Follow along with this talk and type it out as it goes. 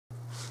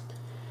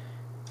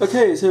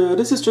Okay, so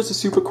this is just a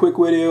super quick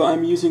video.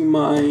 I'm using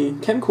my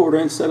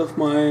camcorder instead of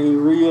my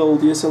real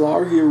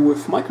DSLR here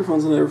with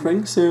microphones and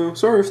everything, so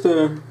sorry if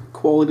the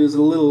quality is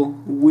a little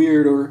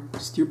weird or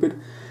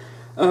stupid.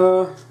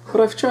 But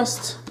I've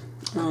just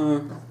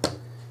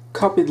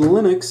copied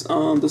Linux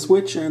on the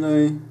switch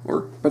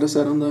or better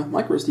said on the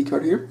microSD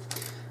card here.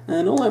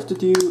 And all I have to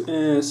do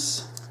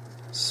is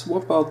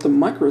swap out the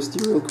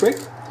microSD real quick.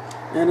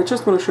 And I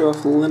just want to show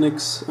off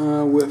Linux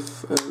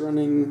with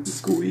running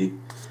GUI.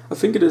 I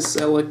think it is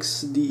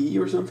LXDE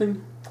or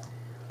something.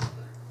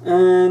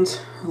 And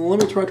let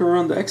me try to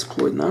run the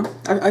exploit now.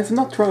 I've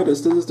not tried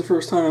this. This is the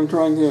first time I'm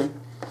trying the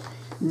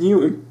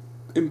new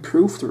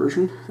improved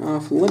version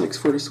of Linux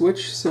for the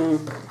Switch.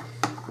 So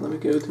let me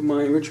go to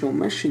my virtual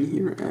machine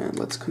here and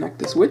let's connect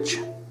the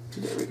switch.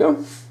 There we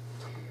go.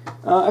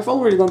 I've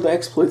already done the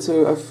exploit,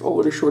 so I've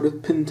already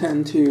shorted pin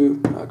 10 to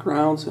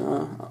ground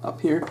up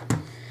here.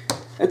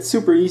 It's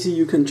super easy.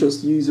 You can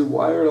just use a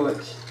wire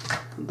like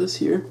this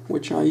here,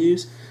 which I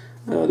use.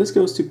 This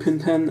goes to pin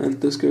 10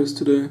 and this goes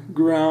to the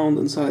ground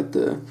inside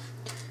the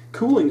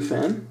cooling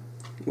fan,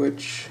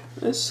 which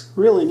is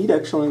really neat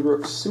actually and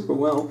works super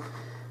well.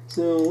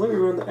 So let me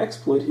run the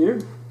exploit here.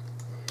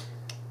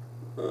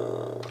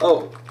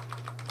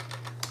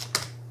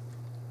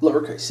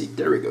 Lowercase c,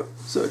 there we go.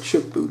 So it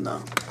should boot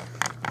now.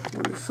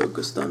 Let me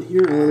focus down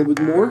here a little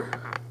bit more.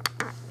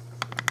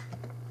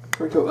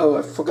 Oh,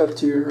 I forgot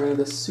to run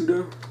the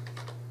sudo.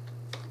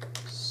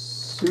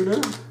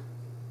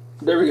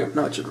 There we go,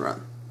 now it should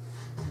run.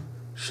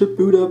 Should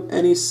boot up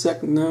any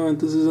second now, and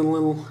this is a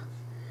little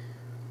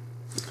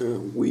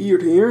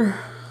weird here.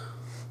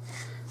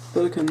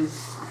 But I can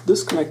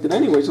disconnect it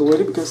anyways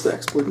already because the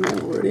exploit ran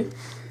already.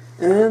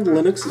 And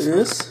Linux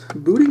is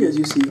booting, as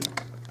you see.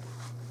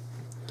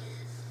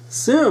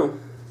 So,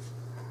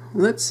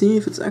 let's see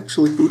if it's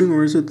actually booting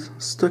or is it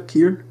stuck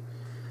here.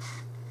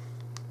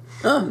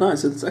 Ah,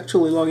 nice, it's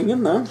actually logging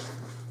in now.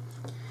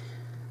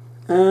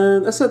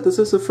 And as I said, this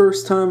is the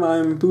first time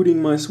I'm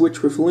booting my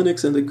Switch with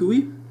Linux and the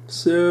GUI,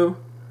 so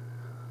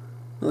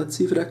let's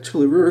see if it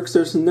actually works.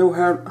 There's no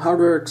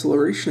hardware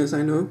acceleration as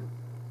I know,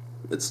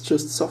 it's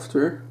just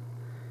software.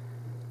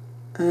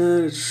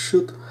 And it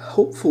should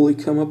hopefully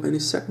come up any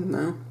second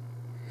now.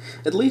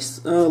 At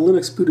least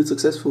Linux booted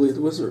successfully. It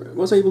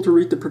was able to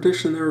read the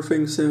partition and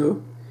everything,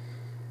 so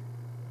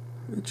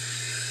it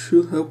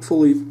should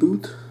hopefully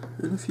boot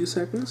in a few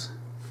seconds.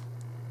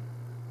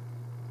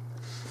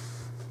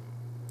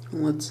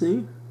 Let's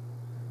see.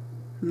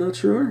 Not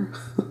sure.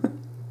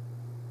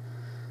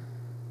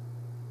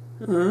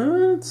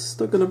 It's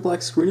stuck on a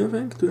black screen, I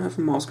think. Do I have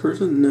a mouse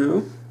cursor?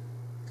 No.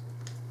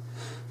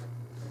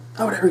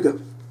 Oh, there we go.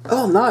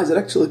 Oh, nice, it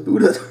actually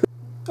booted.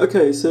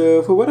 Okay,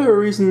 so for whatever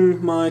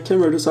reason, my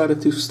camera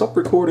decided to stop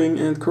recording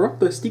and corrupt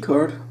the SD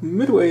card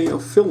midway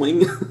of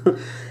filming.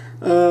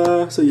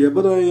 So yeah,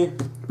 but I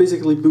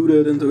basically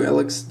booted into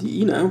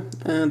LXDE now,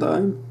 and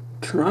I'm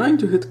trying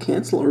to hit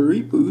cancel or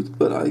reboot,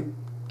 but I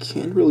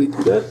can't really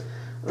do that.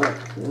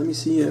 Let me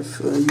see if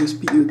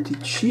USB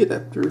UTC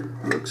adapter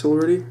works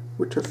already,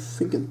 which I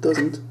think it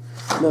doesn't.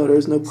 No,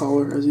 there's no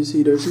power. As you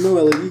see, there's no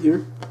LED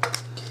here.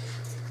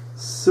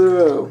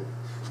 So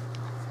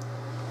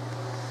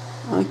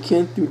I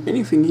can't do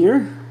anything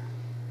here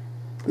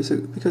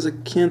because I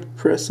can't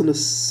press on the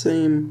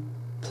same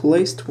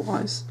place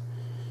twice.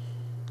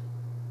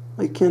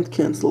 I can't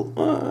cancel.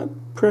 I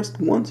pressed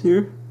once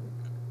here,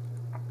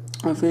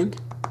 I think.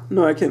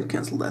 No, I can't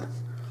cancel that.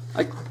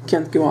 I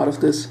can't go out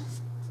of this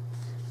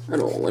at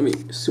all. Let me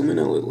zoom in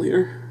a little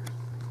here.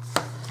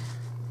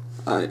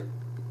 I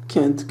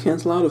can't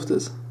cancel out of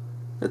this.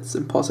 It's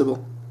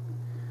impossible.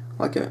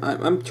 Like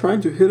I'm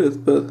trying to hit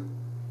it, but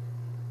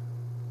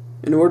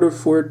in order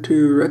for it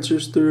to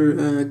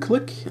register a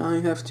click, I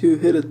have to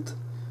hit it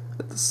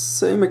at the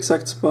same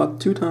exact spot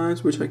 2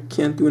 times, which I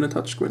can't do in a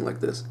touchscreen like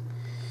this.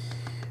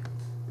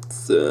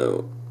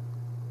 So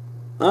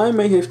I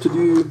may have to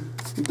do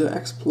the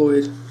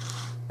exploit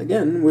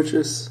again, which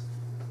is,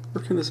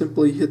 or can I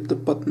simply hit the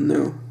button?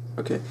 No.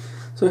 Okay,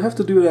 so I have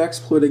to do the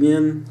exploit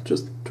again,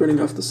 just turning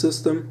off the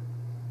system.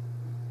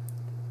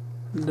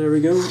 There we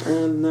go,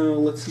 and now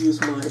let's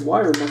use my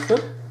wire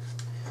method,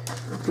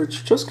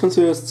 which just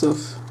consists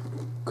of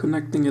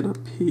connecting it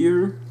up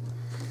here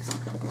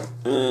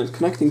and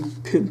connecting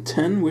pin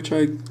 10, which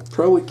I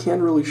probably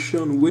can't really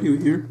show in video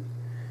here.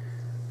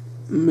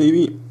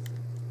 Maybe.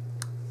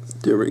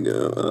 There we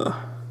go.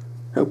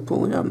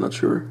 Hopefully, I'm not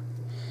sure.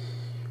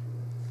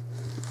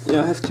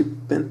 Yeah, I have to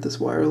bend this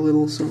wire a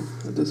little so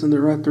it is in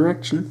the right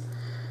direction.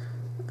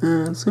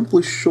 And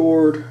simply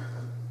short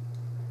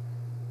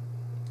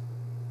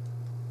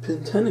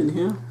pin 10 in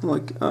here.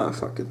 Like,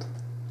 fuck it.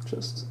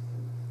 Just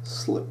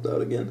slipped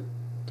out again.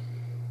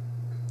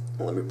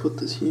 Let me put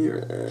this here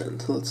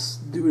and let's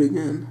do it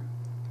again.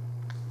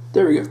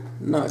 There we go.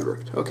 Now it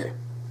worked. Okay.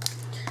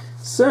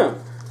 So,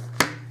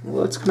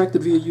 let's connect it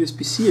via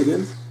USB-C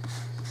again.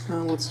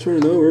 Let's turn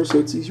it over so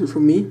it's easier for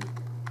me.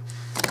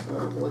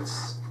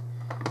 Let's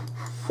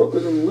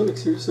focus on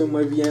Linux here so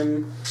my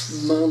VM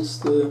mounts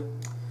the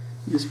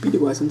USB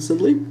device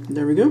instantly.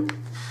 There we go.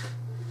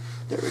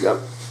 There we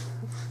go.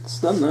 It's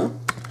done now.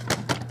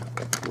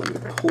 Let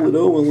me pull it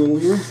over a little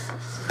here.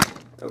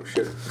 Oh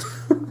shit.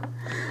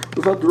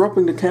 Without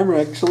dropping the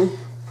camera actually.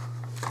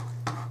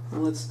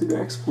 Let's do the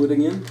exploit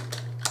again.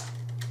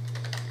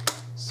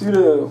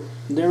 Sudo.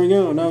 There we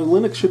go. Now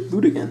Linux should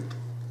boot again.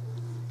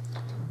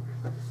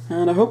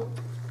 And I hope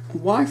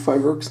Wi-Fi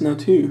works now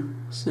too.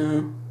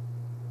 So,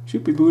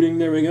 should be booting.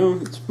 There we go.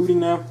 It's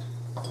booting now.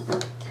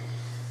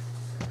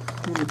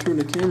 I'm gonna turn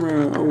the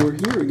camera over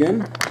here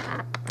again.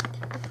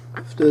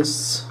 If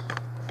this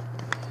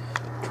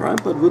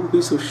tripod wouldn't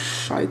be so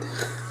shite.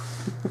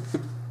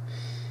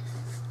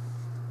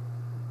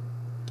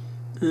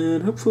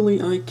 And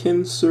hopefully I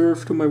can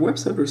serve to my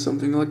website or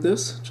something like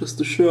this, just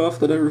to show off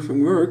that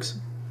everything works.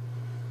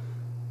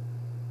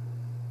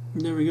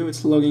 There we go,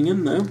 it's logging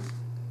in now.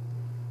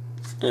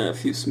 A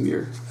few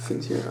smear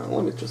things here.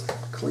 Let me just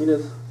clean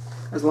it,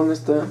 as long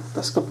as the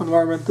desktop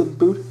environment didn't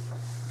boot.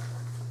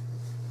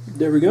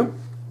 There we go,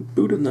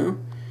 booted now.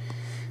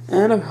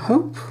 And I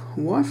hope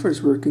Wi-Fi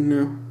is working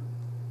now.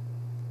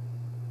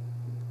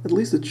 At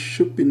least it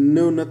should be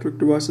no network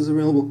devices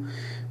available.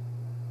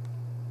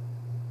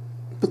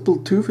 But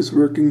Bluetooth is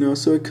working now,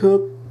 so I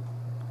could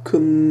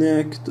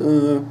connect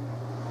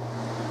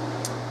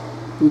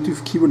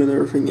Bluetooth keyboard and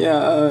everything.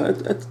 Yeah,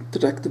 it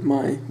detected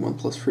my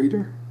OnePlus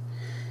reader.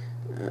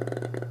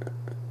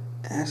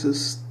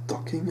 Asus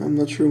docking, I'm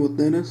not sure what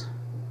that is.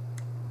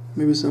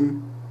 Maybe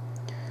some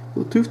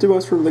Bluetooth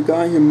device from the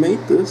guy who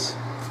made this.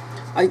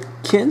 I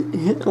can't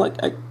hit,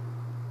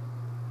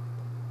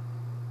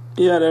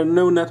 yeah, there are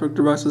no network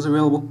devices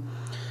available.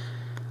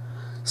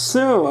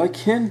 So, I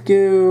can't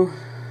go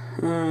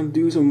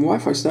do some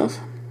Wi-Fi stuff.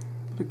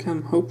 But I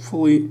can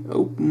hopefully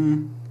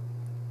open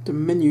the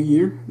menu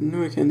here.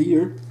 No, I can't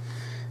either.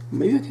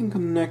 Maybe I can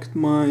connect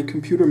my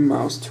computer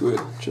mouse to it,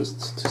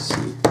 just to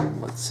see.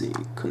 Let's see,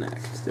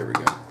 connect, there we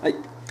go.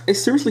 I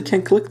seriously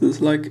can't click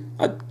this, like,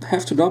 I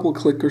have to double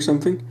click or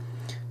something.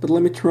 But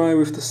let me try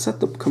with the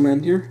setup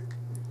command here.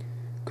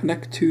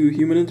 Connect to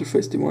human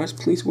interface device,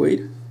 please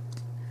wait.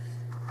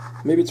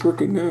 Maybe it's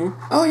working now.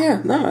 Oh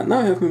yeah, now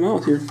I have my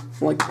mouse here.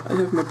 Like, I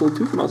have my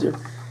Bluetooth mouse here.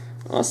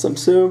 Awesome,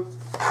 so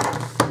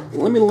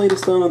let me lay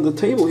this down on the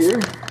table here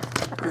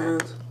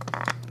and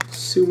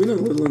zoom in a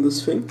little on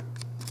this thing.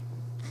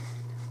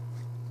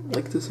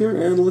 Like this here,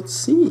 and let's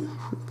see.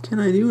 What can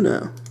I do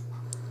now?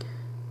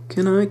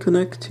 Can I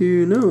connect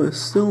to... No,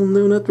 still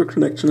no network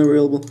connection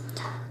available.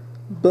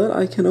 But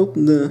I can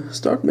open the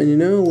start menu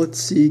now. Let's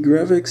see,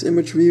 graphics,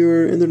 image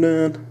viewer,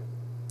 internet.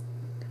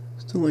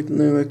 Still like,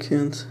 no, I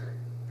can't.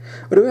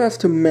 Or do I have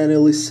to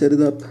manually set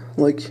it up,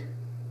 like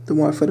the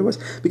Wi-Fi device?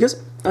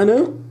 Because I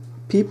know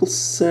people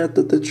said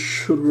that it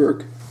should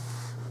work.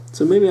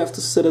 So maybe I have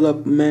to set it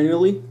up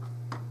manually.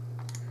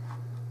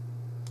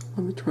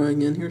 Let me try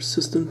again here,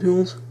 system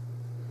tools.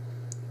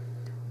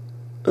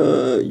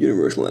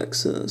 Universal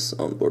access,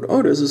 onboard.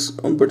 Oh, there's this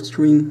onboard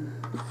screen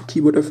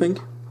keyboard, I think.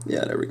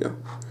 Yeah, there we go.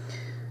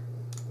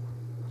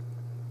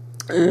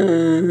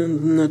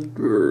 And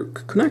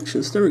network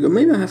connections, there we go.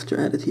 Maybe I have to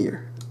add it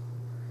here.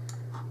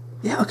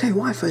 Yeah, okay,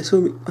 Wi-Fi,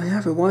 so I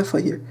have a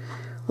Wi-Fi here.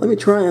 Let me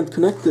try and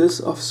connect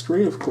this off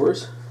screen, of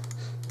course.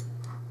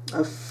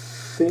 I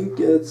think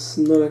it's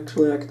not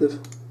actually active.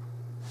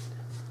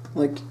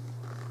 Like,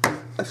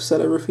 I've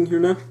set everything here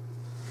now,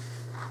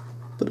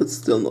 but it's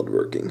still not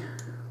working.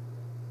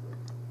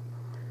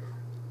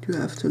 Do you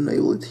have to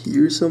enable it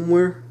here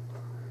somewhere?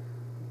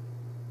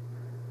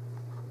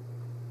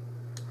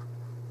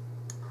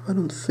 I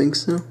don't think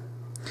so.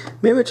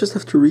 Maybe I just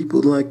have to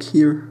reboot, like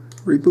here,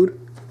 reboot.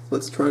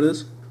 Let's try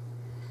this.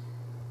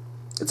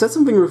 It said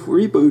something with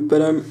reboot,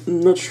 but I'm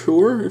not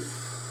sure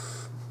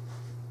if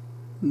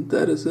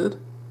that is it.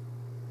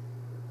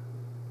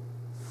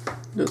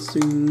 That's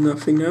doing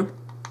nothing now.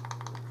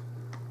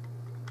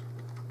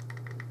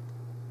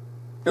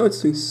 Oh,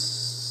 it's doing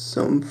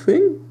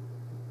something.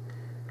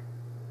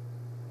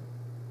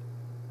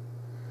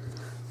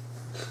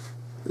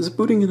 Is it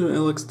booting into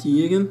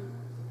LXDE again?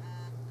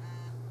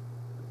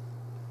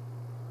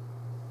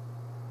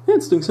 Yeah,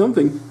 it's doing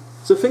something.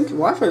 So I think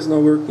Wi-Fi is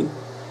not working.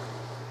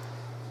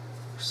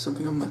 There's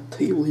something on my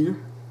table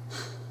here.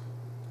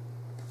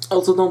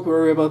 Also, don't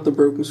worry about the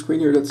broken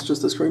screen here, that's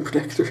just a screen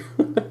protector.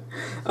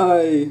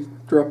 I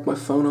dropped my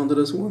phone onto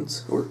this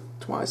once, or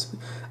twice.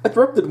 I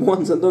dropped it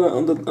once, and then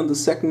on the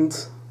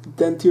second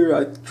dent here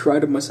I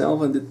tried it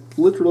myself, and it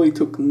literally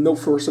took no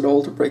force at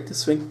all to break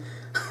this thing.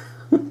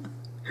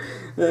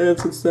 And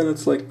since then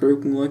it's like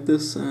broken like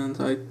this, and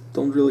I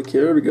don't really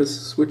care because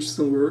the switch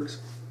still works.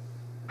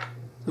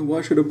 So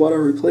why should I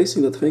bother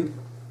replacing that thing?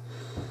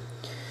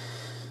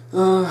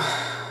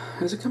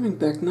 Is it coming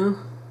back now?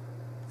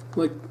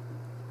 Like,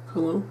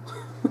 hello?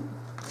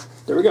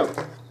 There we go.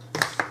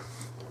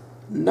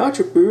 Now it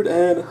should boot,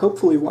 and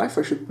hopefully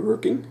Wi-Fi should be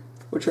working,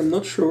 which I'm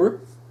not sure.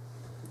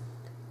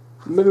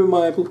 Maybe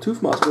my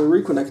Bluetooth mouse will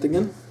reconnect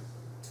again.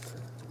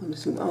 Let me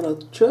zoom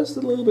out just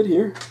a little bit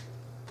here.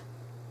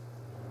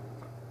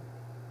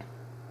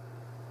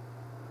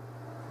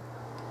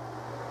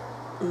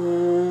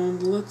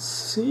 And let's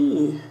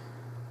see.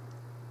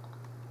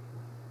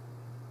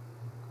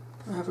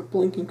 have a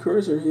blinking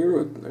cursor here,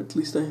 or at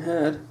least I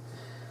had.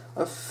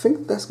 I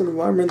think desktop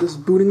environment is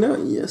booting now.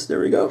 Yes, there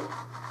we go.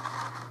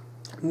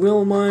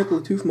 Will my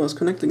Bluetooth mouse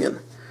connect again?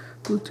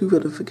 Bluetooth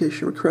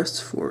notification requests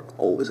for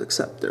always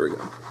accept. There we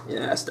go.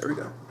 Yes, there we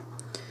go.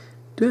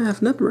 Do I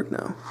have network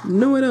now?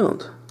 No, I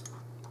don't.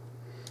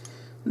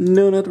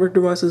 No network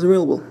devices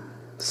available.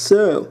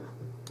 So,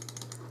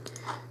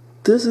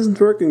 this isn't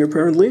working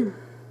apparently.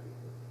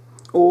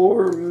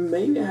 Or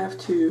maybe I have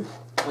to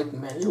like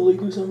manually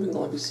do something.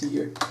 Let me see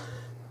here.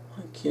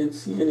 I can't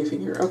see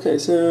anything here. Okay,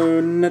 so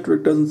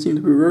network doesn't seem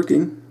to be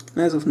working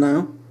as of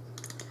now.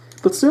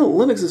 But still,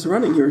 Linux is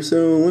running here,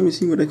 so let me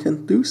see what I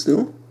can do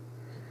still.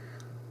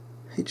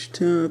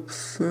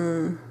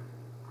 HTTP.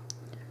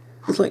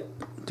 It's like,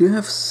 do you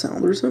have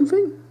sound or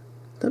something?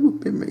 That would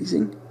be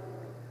amazing.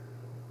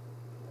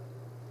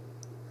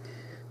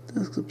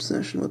 Desktop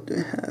session, what do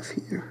I have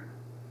here?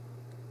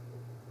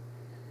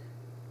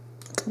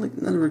 Like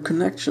network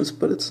connections,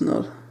 but it's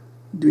not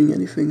doing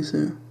anything,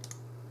 so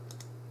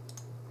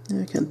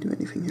yeah, I can't do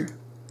anything here.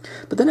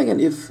 But then again,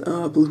 if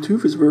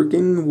Bluetooth is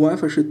working,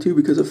 Wi-Fi should too,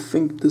 because I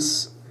think the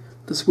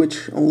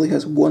switch only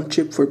has one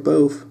chip for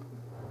both.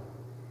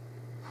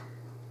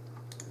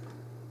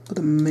 But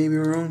I may be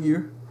wrong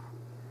here.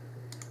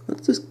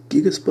 What's this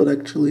gigaspot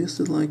actually? Is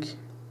it like...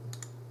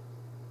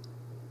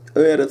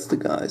 Oh yeah, that's the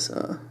guy's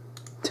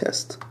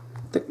test.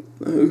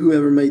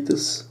 Whoever made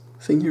this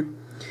thing here.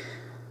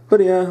 But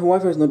yeah,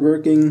 Wi-Fi is not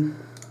working,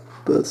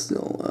 but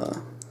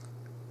still,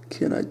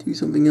 can I do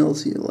something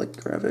else here, like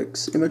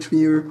graphics, image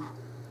viewer?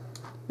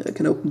 I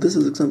can open this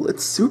as an example.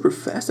 It's super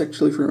fast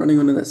actually for running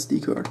on an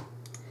SD card.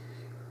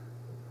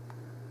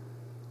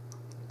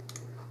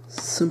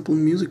 Simple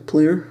music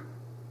player,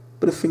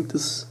 but I think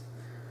this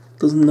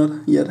does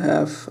not yet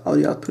have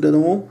audio output at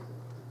all.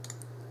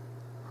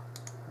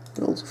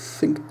 I also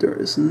think there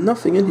is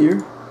nothing in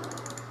here.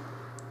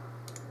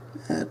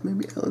 Add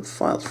maybe edit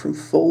files from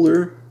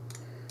folder.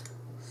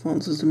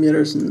 Font system, yeah,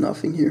 there's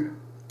nothing here.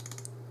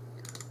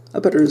 I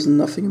bet there's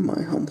nothing in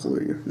my home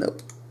folder here. No.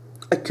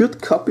 I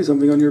could copy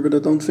something on here, but I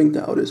don't think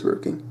the audio is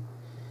working.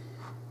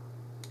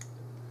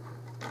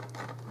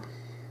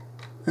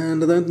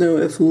 And I don't know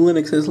if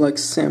Linux has like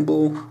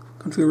sample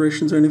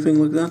configurations or anything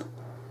like that.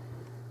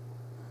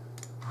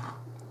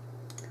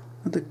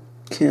 But I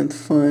can't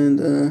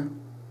find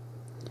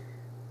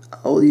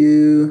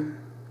audio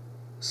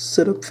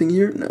setup thing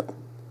here. No.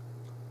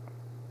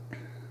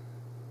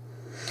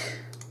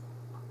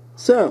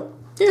 So,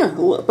 yeah,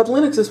 but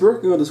Linux is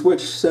working on the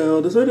Switch, so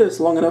this video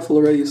is long enough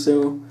already,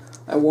 so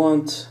I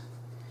won't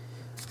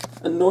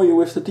annoy you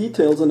with the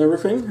details and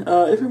everything.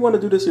 If you want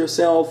to do this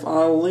yourself,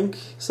 I'll link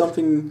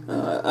something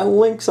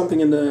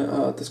in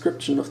the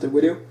description of the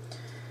video.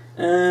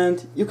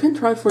 And you can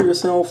try it for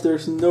yourself.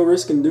 There's no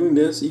risk in doing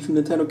this. Even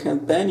Nintendo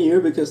can't ban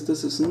you, because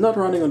this is not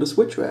running on the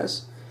Switch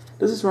OS.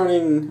 This is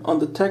running on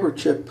the Tegra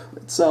chip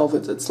itself.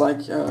 It's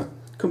like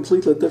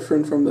completely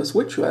different from the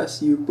Switch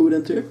OS you boot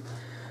into.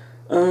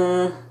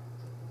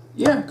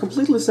 Yeah,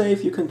 completely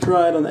safe. You can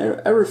try it on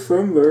every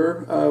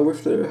firmware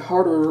with the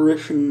hardware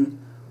version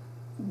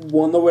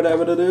 1 or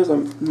whatever it is.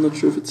 I'm not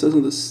sure if it says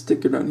on the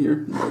sticker down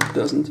here. No, it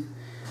doesn't.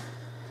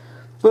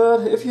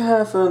 But if you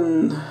have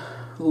a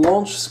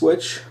launch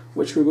Switch,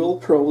 which we will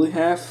probably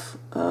have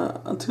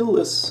until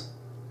this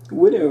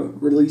video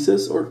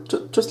releases, or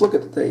just look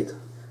at the date.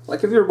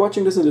 Like if you're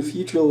watching this in the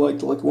future,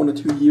 like 1 or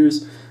 2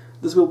 years,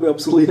 this will be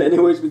obsolete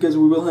anyways, because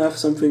we will have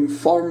something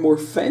far more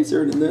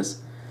fancier than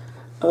this.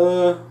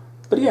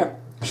 But yeah,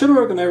 should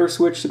work on every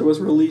Switch that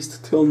was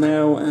released till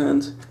now,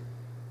 and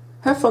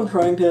have fun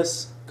trying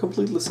this,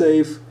 completely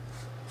safe.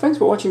 Thanks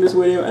for watching this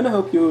video, and I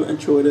hope you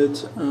enjoyed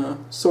it.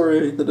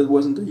 Sorry that it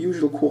wasn't the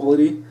usual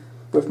quality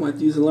with my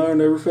DSLR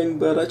and everything,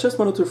 but I just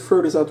wanted to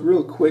throw this out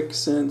real quick,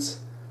 since,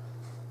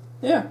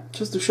 yeah,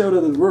 just to show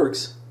that it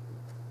works.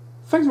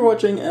 Thanks for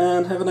watching,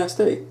 and have a nice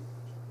day.